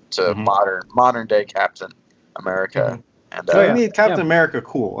to modern day Captain America. And it made Captain America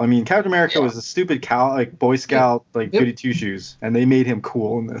cool. I mean, Captain America was a stupid Boy Scout, goody two shoes, and they made him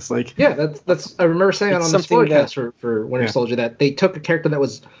cool in this. That's I remember saying on the podcast for Winter Soldier that they took a character that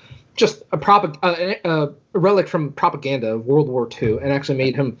was just a relic from propaganda of World War II and actually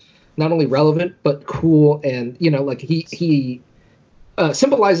made him not only relevant but cool, and he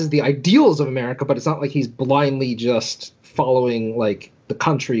symbolizes the ideals of America, but it's not like he's blindly just following the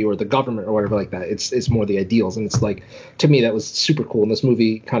country or the government or whatever like that. It's more the ideals, and it's to me that was super cool. And this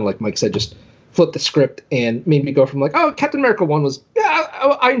movie, kind of like Mike said, just flipped the script and made me go from Captain America 1 was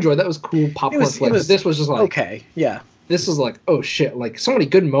I enjoyed that, was cool popcorn flick. This was just okay, yeah. This was oh shit, so many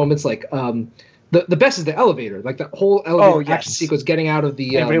good moments. The best is the elevator, that whole elevator action sequence, getting out of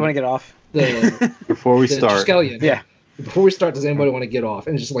the. Anybody want to get off? Before we start. Yeah. Before we start, does anybody want to get off?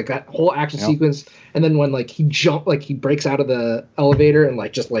 And just that whole action sequence, and then when he breaks out of the elevator and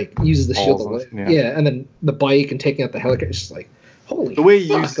uses the shield, and then the bike and taking out the helicopter, it's just holy. The way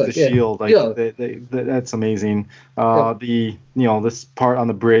he uses the shield, that's amazing. This part on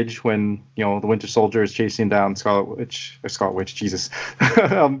the bridge when the Winter Soldier is chasing down Scarlet Witch, Jesus,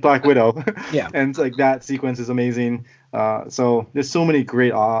 Black Widow. Yeah, and that sequence is amazing. So there's so many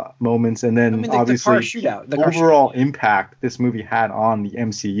great moments, and then obviously the overall impact this movie had on the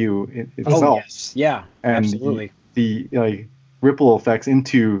MCU itself. Oh, yes. Yeah, and absolutely. The ripple effects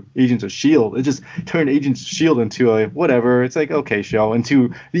into Agents of S.H.I.E.L.D. It just turned Agents of S.H.I.E.L.D. into a whatever. It's okay show,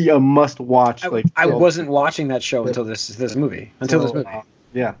 into the must-watch. I wasn't watching that show until this movie. This movie.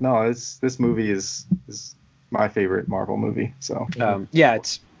 This movie is my favorite Marvel movie. So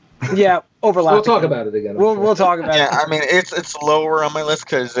overlapping. We'll talk about it again. We'll talk about it. Yeah, I mean it's lower on my list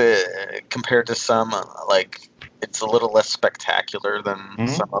because compared to some it's a little less spectacular than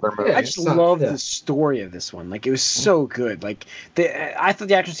some other movies. I just love the story of this one. It was so good. I thought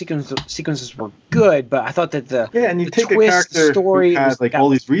the action sequences were good, but I thought that and you take a character who has all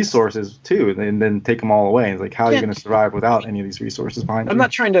these resources too, and then take them all away. It's how are you going to survive without any of these resources behind you? I'm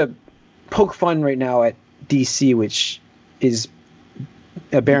not trying to poke fun right now at DC, which is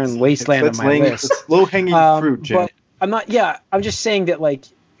a barren wasteland on my list. It's low-hanging fruit, Jim. But I'm not. Yeah, I'm just saying that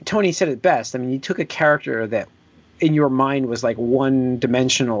Tony said it best. I mean, you took a character that in your mind was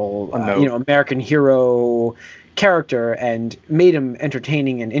one-dimensional, American hero character, and made him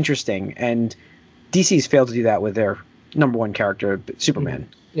entertaining and interesting. And DC's failed to do that with their number one character, Superman.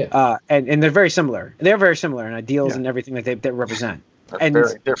 Yeah. And they're very similar. They're very similar in ideals and everything that they represent. And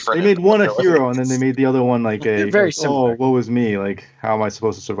very different. They made one a hero, and then they made the other one very similar. Oh, woe is me! How am I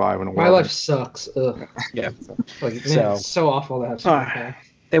supposed to survive in a world? My life sucks. Ugh. Yeah. It's so awful to have something.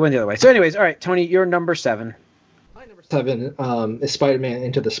 They went the other way. So, anyways, all right, Tony, you're number 7. My number 7 is Spider-Man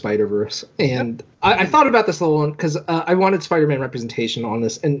Into the Spider-Verse, and I thought about this a little one because I wanted Spider-Man representation on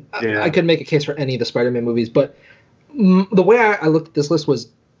this, and I could make a case for any of the Spider-Man movies, but the way I looked at this list was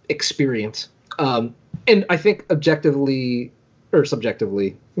experience, and I think objectively or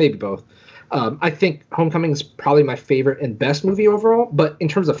subjectively, maybe both. I think Homecoming is probably my favorite and best movie overall, but in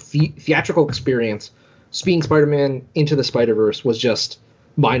terms of theatrical experience, seeing Spider-Man Into the Spider-Verse was just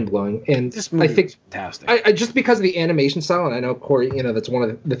mind-blowing. And this movie was fantastic. I just because of the animation style, and I know, Corey, that's one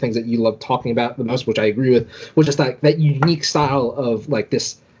of the things that you love talking about the most, which I agree with, was just that unique style of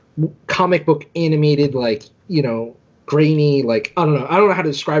this comic book animated, grainy, I don't know how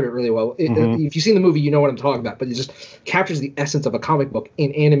to describe it really well. If you've seen the movie, you know what I'm talking about, but it just captures the essence of a comic book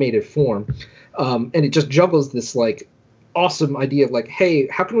in animated form. And it just juggles this awesome idea of hey,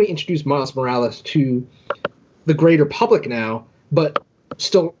 how can we introduce Miles Morales to the greater public now, but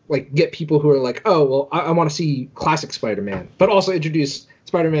still like get people who are like, oh well, I want to see classic Spider-Man, but also introduce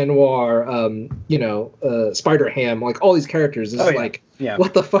Spider-Man Noir, Spider-Ham, like all these characters. It's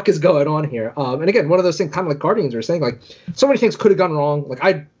what the fuck is going on here? And again, one of those things, kind of like Guardians were saying, like so many things could have gone wrong. Like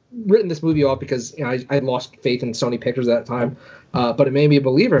I'd written this movie off because I lost faith in Sony Pictures at that time, but it made me a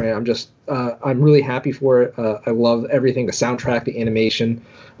believer, and I'm really happy for it. I love everything, the soundtrack, the animation,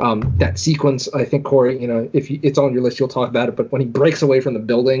 that sequence. I think Corey, if it's on your list, you'll talk about it. But when he breaks away from the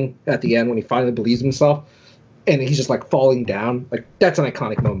building at the end, when he finally believes himself, and he's just like falling down, like that's an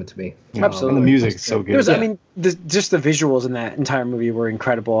iconic moment to me. Absolutely, and the music's so good. I mean, just the visuals in that entire movie were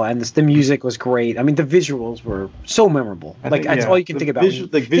incredible, and the music was great. I mean, the visuals were so memorable. That's all you can think about.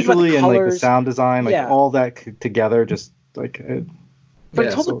 Visually and like the sound design, like all that together, just like. But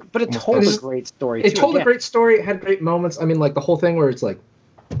it told a great story. It told a great story. It had great moments. I mean, like the whole thing where it's like,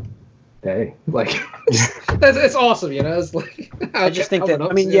 hey, like it's awesome, It's like I just think that.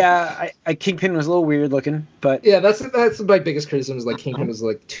 I mean, Kingpin was a little weird looking, but that's my biggest criticism is like Kingpin was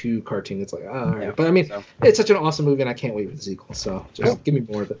like too cartoon. It's like all right, but I mean, it's such an awesome movie, and I can't wait for the sequel. So just give me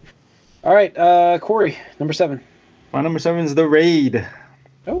more of it. All right, Corey, number 7. My number 7 is The Raid.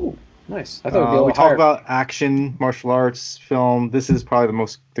 Oh. Nice. I thought it'd be we talk about action martial arts film. This is probably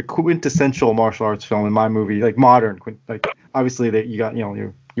the quintessential martial arts film in my movie, like modern. Like obviously that you got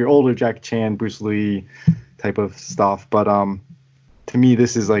your older Jackie Chan, Bruce Lee type of stuff, but to me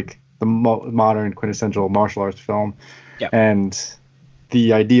this is like the modern quintessential martial arts film. Yeah. And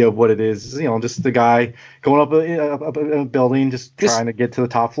the idea of what it is, just the guy going up a building, just trying to get to the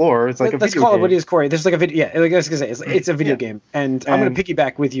top floor. It's like let's call it what it is, Corey. There's like a video. Yeah, like I was gonna say, it's a video game, and I'm gonna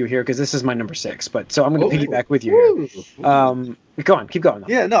piggyback with you here because this is my number 6. But so I'm gonna piggyback with you here. Go on, keep going.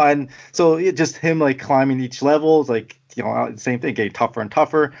 Yeah, no, and so just him like climbing each level is like same thing, getting tougher and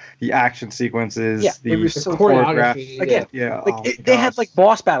tougher. The action sequences, it was so choreography again. They had like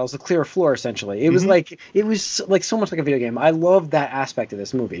boss battles, the clear floor essentially. It was like so much like a video game. I love that aspect of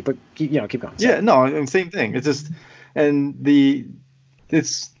this movie. But keep going. Yeah, no, same thing. It's just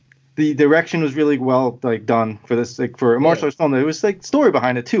the direction was really well done for this, like for a martial arts film. There was like story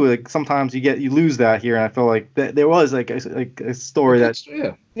behind it too. Like sometimes you lose that here, and I feel like there was like a story that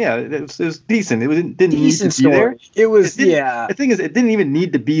it was decent. It didn't need to be there. It was The thing is, it didn't even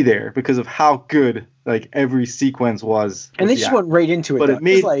need to be there because of how good like every sequence was. And they just went right into it. But it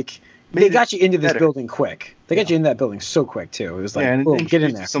made they got you into this building quick. They got you in that building so quick too. It was like, boom, get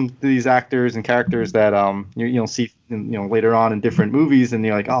in there. Some of these actors and characters that you'll see later on in different movies, and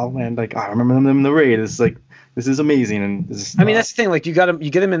you're like, oh man, like I remember them in The Raid. It's like this is amazing, and this is, I mean that's the thing. Like you get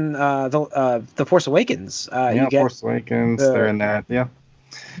them in the Force Awakens. Force Awakens. They're in that. Yeah,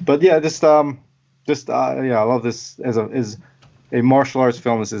 but yeah, I love this as a martial arts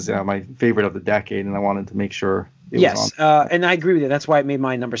film. This is my favorite of the decade, and I wanted to make sure. Yes, and I agree with you. That's why it made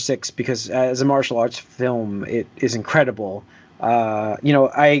mine number 6 because as a martial arts film, it is incredible.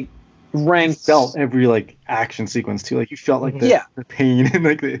 I ranked. You felt every like action sequence too. Like you felt like the pain and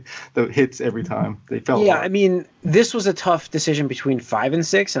like the hits every time. They felt. Yeah, hard. I mean, this was a tough decision between 5 and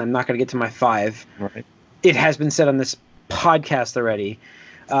 6, and I'm not going to get to my 5. Right. It has been said on this podcast already,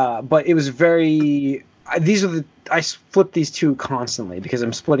 but it was very. I flip these two constantly because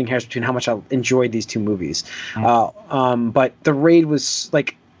I'm splitting hairs between how much I enjoyed these two movies. But The Raid was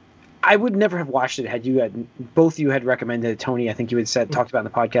like, I would never have watched it had both of you had recommended it. Tony, I think you had talked about in the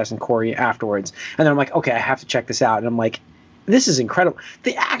podcast, and Corey afterwards. And then I'm like, okay, I have to check this out. And I'm like, this is incredible.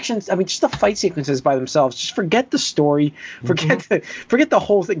 The actions, I mean, just the fight sequences by themselves. Just forget the story, forget the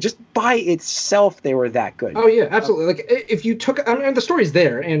whole thing. Just by itself, they were that good. Oh yeah, absolutely. Like if you took, I mean, the story's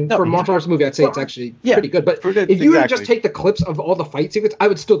there, and for a martial arts movie, I'd say it's actually pretty good. But if you were to just take the clips of all the fight sequences, I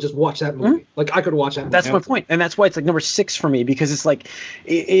would still just watch that movie. Like I could watch that movie. That's my point, and that's why it's like number 6 for me because it's like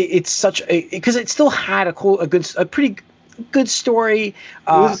it's such a because it still had a pretty good story. It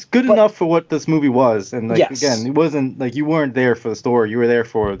was good enough for what this movie was, and again, it wasn't like you weren't there for the story; you were there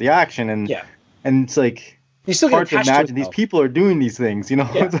for the action, and it's like you still hard to imagine these people are doing these things.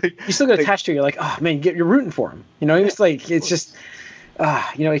 It's like you still get attached to it. You're like, oh man, you're rooting for them. It's like it's just,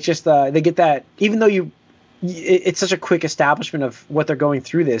 it's just they get that even though it's such a quick establishment of what they're going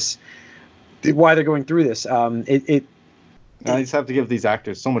through why they're going through this. I just have to give these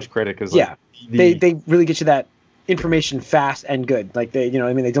actors so much credit because they really get you that information fast and good. Like they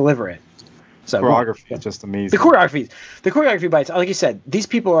deliver it. So choreography is just amazing. The choreography bites. Like you said, these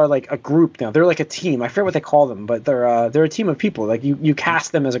people are like a group now. They're like a team. I forget what they call them, but they're a team of people. Like you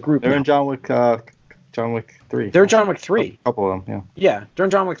cast them as a group. They're in John Wick John Wick 3. They're John Wick 3. A couple of them, yeah. Yeah, they're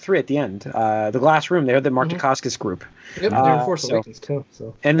in John Wick 3 at the end. The Glass Room, they're the Mark Dacascos group. Yep, they're in Force Awakens too.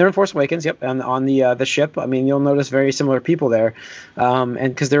 So. And they're in Force Awakens, yep. And on the ship, I mean, you'll notice very similar people there, and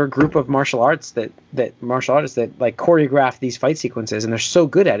because they're a group of martial artists that like choreograph these fight sequences, and they're so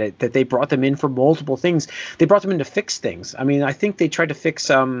good at it that they brought them in for multiple things. They brought them in to fix things. I mean, I think they tried to fix.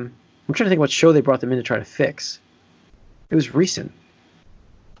 I'm trying to think what show they brought them in to try to fix. It was recent,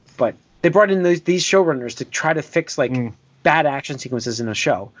 but they brought in these showrunners to try to fix like bad action sequences in a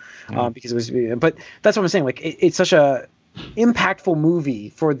show, because it was. But that's what I'm saying. Like it's such a impactful movie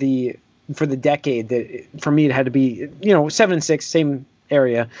for the decade that for me it had to be 7 and 6, same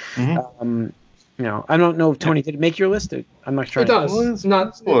area. I don't know if Tony did it make your list. I'm not sure. It does. Well, it's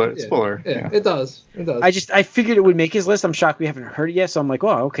not spoiler. Yeah, it does. I figured it would make his list. I'm shocked we haven't heard it yet. So I'm like,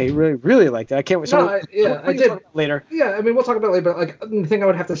 oh, okay, really like that. I can't wait. So I did later. Yeah, I mean, we'll talk about it later. But like the thing I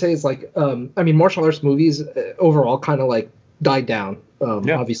would have to say is like, I mean, martial arts movies overall kind of like died down.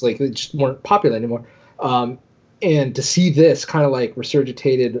 Obviously, they just weren't popular anymore. And to see this kind of like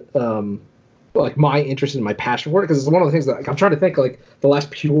resurgitated, like my interest and my passion for it, because it's one of the things that like, I'm trying to think like the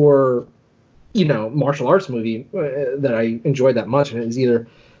last pure, martial arts movie that I enjoyed that much, and it was either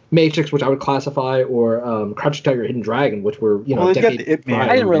Matrix, which I would classify, or Crouching Tiger, Hidden Dragon, which were decade.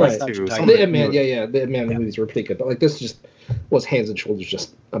 I didn't realize that. The Ip Man, the Ip Man movies were pretty good, but like this just was hands and shoulders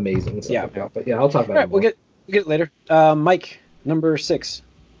just amazing. But yeah, I'll talk about it. We'll get it later. Mike, number 6.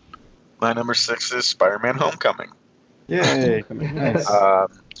 My number 6 is Spider-Man: Homecoming. Yay! Nice.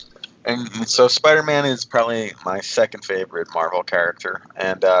 And so Spider-Man is probably my second favorite Marvel character,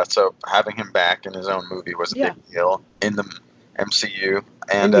 and so having him back in his own movie was a big deal in the MCU.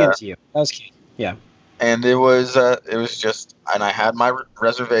 And in the MCU, that was key. Yeah. And it was just, and I had my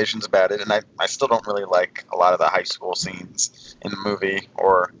reservations about it, and I still don't really like a lot of the high school scenes in the movie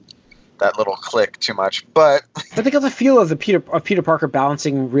or that little clique too much, but I think of the feel of Peter Parker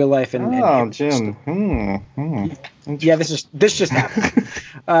balancing real life and Jim. Yeah, this just happened.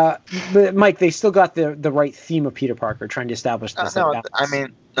 But Mike, they still got the right theme of Peter Parker trying to establish this.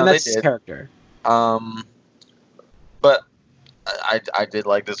 And that's his character. But I did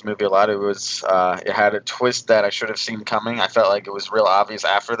like this movie a lot. It was it had a twist that I should have seen coming. I felt like it was real obvious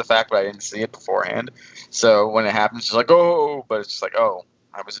after the fact, but I didn't see it beforehand. So when it happens, it's like, oh, but it's just like, oh,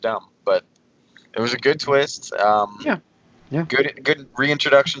 I was dumb. But it was a good twist. Good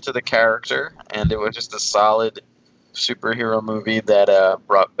reintroduction to the character, and it was just a solid superhero movie that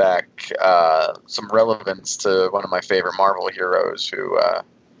brought back some relevance to one of my favorite Marvel heroes who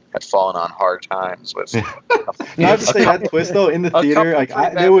had fallen on hard times with. Not to say that twist though in the theater, like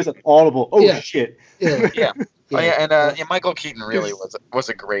there was an audible. Oh shit! Yeah. Oh yeah, and Michael Keaton really was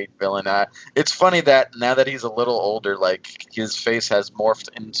a great villain. It's funny that now that he's a little older, like his face has morphed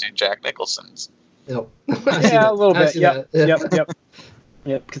into Jack Nicholson's. Yep. Yeah, a little bit.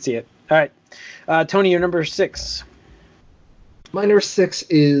 Yep. Could see it. All right, Tony, your number 6. My number 6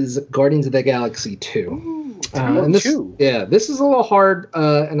 is Guardians of the Galaxy 2. And this, this is a little hard,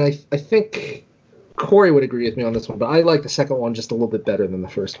 and I think Corey would agree with me on this one, but I like the second one just a little bit better than the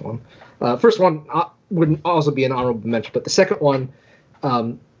first one. First one would also be an honorable mention, but the second one,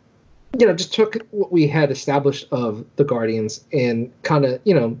 just took what we had established of the Guardians and kind of,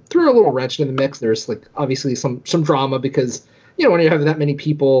 threw a little wrench into the mix. There's like obviously some drama because, when you have that many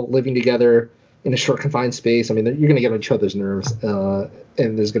people living together in a short confined space, I mean, you're going to get on each other's nerves, and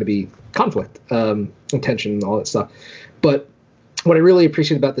there's going to be conflict, and tension and all that stuff. But what I really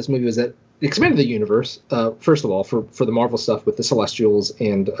appreciate about this movie was that it expanded the universe, first of all, for the Marvel stuff with the Celestials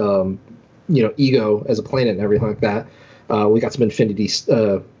and, Ego as a planet and everything like that. We got some Infinity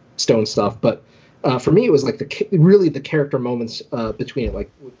Stone stuff, but for me, it was like the character moments between it,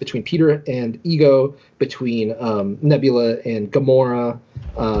 like between Peter and Ego, between Nebula and Gamora,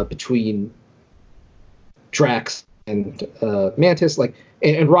 between Drax and Mantis, like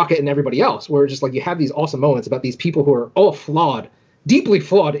and Rocket and everybody else, where just like you have these awesome moments about these people who are all flawed, deeply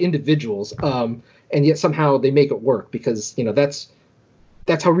flawed individuals, and yet somehow they make it work because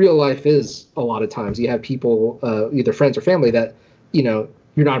that's how real life is. A lot of times you have people, either friends or family, that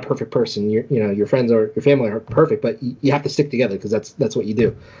you're not a perfect person. Your friends or your family aren't perfect, but you have to stick together because that's what you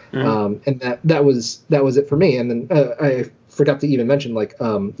do. Mm-hmm. And that was it for me. And then I forgot to even mention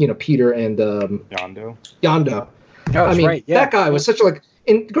Peter and Yondu. Oh, I mean, right. Yeah. That guy was such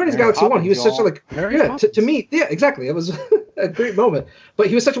in Guardians of the Galaxy 1, he was such to me, exactly. It was a great moment. But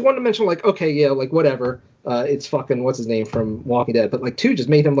he was such a one-dimensional, whatever. It's fucking what's his name from Walking Dead. But 2 just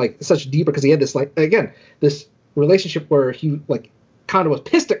made him such deeper because he had this this relationship where he kind of was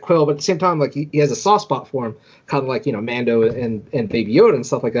pissed at Quill, but at the same time, like he has a soft spot for him, kind of like Mando and Baby Yoda and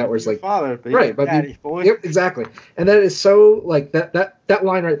stuff like that. Where it's like father, baby, right, but daddy, boy. Yep, exactly. And that is so like that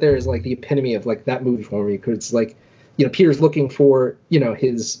line right there is like the epitome of like that movie for me, because it's like Peter's looking for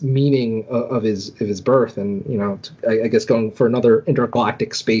his meaning of his birth, and I guess going for another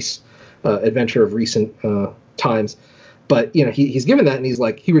intergalactic space adventure of recent times. But he's given that, and he's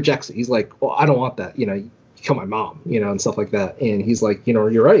like, he rejects it. He's like, well, I don't want that. You kill my mom, and stuff like that. And he's like,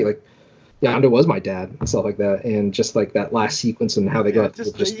 you're right. Like, Yondu was my dad and stuff like that. And just like that last sequence and how they got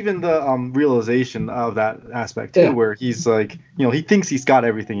just even the realization of that aspect too, where he's like, he thinks he's got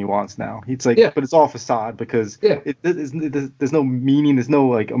everything he wants now. He's like, but it's all facade, because there's no meaning, there's no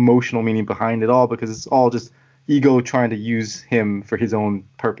like emotional meaning behind it all, because it's all just ego trying to use him for his own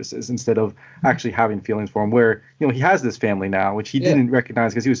purposes instead of actually having feelings for him, where he has this family now, which he didn't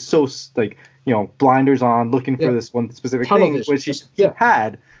recognize because he was so like blinders on, looking for this one specific thing, which he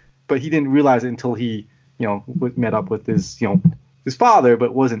had, but he didn't realize it until he met up with his his father,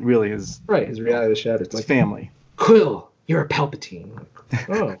 but wasn't really his reality was shattered. It's like family. Quill, you're a Palpatine.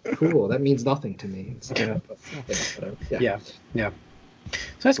 Oh, cool. That means nothing to me. Yeah. So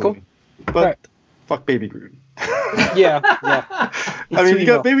that's cool. But fuck Baby Groot. Yeah. I mean, you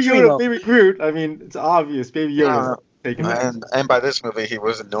got Baby Yoda, Baby Groot. I mean, it's obvious. Baby Yoda. And by this movie, he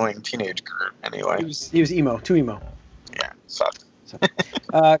was annoying teenage Groot anyway. He was emo, too emo. Yeah, sucked.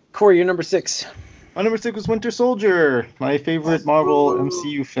 Corey, you're number 6. My number 6 was Winter Soldier, my favorite Marvel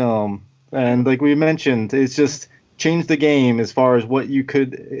MCU film. And like we mentioned, it's just changed the game as far as what you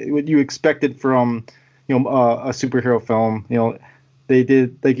expected from a superhero film. They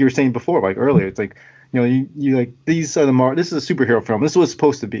did, like you were saying before, like earlier, it's like, you like, these are this is a superhero film. This is what it's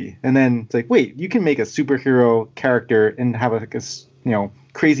supposed to be. And then it's like, wait, you can make a superhero character and have a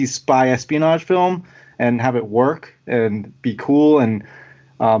crazy spy espionage film and have it work and be cool and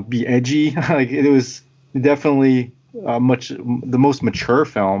be edgy. Like, it was definitely the most mature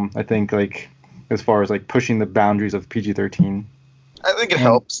film, I think, like as far as like pushing the boundaries of PG-13. I think it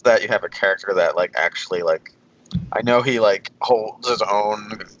helps that you have a character that like actually like, I know he like holds his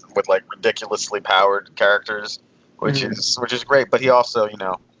own with like ridiculously powered characters, which is great. But he also, you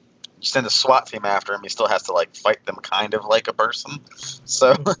send a SWAT team after him, he still has to like fight them kind of like a person.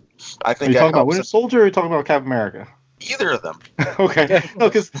 So I think. Are you talking about Winter Soldier, or are you talking about Captain America? Either of them. Okay. No,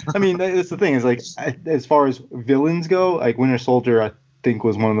 because I mean that's the thing is like as far as villains go, like Winter Soldier, I think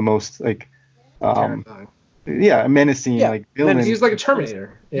was one of the most like, menacing like villains. He was like a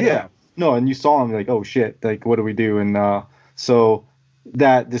Terminator. Yeah. No, and you saw him like, oh shit, like what do we do? And so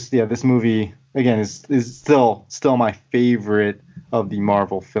this movie again is still my favorite of the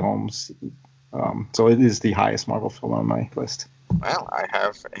Marvel films. So it is the highest Marvel film on my list. Well, I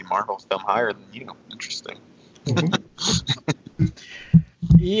have a Marvel film higher than you. Interesting.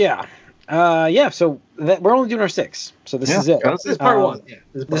 Yeah. So we're only doing our 6. So this is it. This is part 1. Yeah.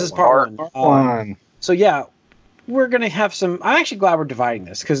 This is part 1. So yeah. We're going to have some... I'm actually glad we're dividing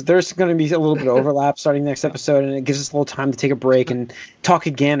this, because there's going to be a little bit of overlap starting next episode, and it gives us a little time to take a break and talk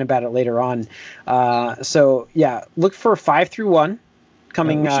again about it later on. So, yeah, look for 5 through 1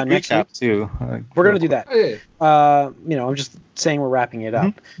 coming next week. Too. We're going to do that. I'm just saying we're wrapping it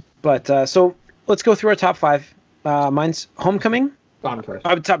up. But so let's go through our top 5. Mine's Homecoming. Bottom 5.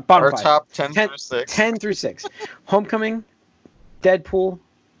 Our top 10 through 6. 10 through 6. Homecoming, Deadpool,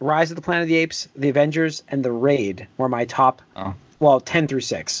 Rise of the Planet of the Apes, The Avengers, and The Raid were my top, 10 through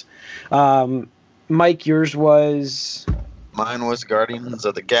 6. Mike, yours was? Mine was Guardians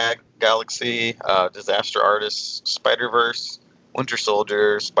of the Galaxy, Disaster Artist, Spider-Verse, Winter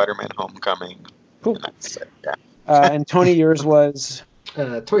Soldier, Spider-Man Homecoming. Cool. And that's it, yeah. And Tony, yours was?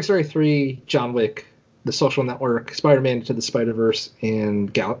 Toy Story 3, John Wick, The Social Network, Spider-Man Into the Spider-Verse,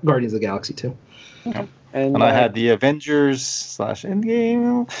 and Guardians of the Galaxy 2. Okay. And I had the Avengers /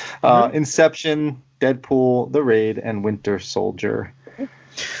 Endgame, Inception, Deadpool, The Raid, and Winter Soldier.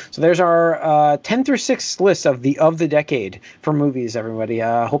 So there's our 10 through 6 list of the decade for movies, everybody.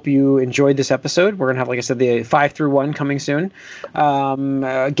 Hope you enjoyed this episode. We're going to have, like I said, the 5 through 1 coming soon.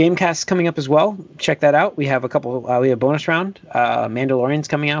 Gamecast coming up as well. Check that out. We have we have bonus round. Mandalorian's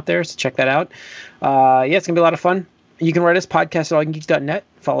coming out there, so check that out. It's going to be a lot of fun. You can write us podcast at allcangeek.net.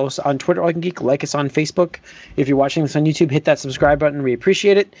 Follow us on Twitter, AllCanGeek. Like us on Facebook. If you're watching this on YouTube, hit that subscribe button. We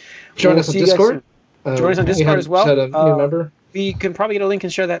appreciate it. Join us on Discord. Join us on Discord as well. New member. We can probably get a link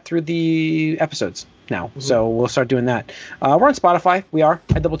and share that through the episodes now. So we'll start doing that. We're on Spotify. We are.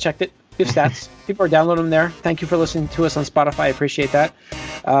 I double-checked it. We have stats. People are downloading them there. Thank you for listening to us on Spotify. I appreciate that.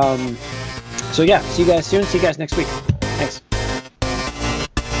 See you guys soon. See you guys next week. Thanks.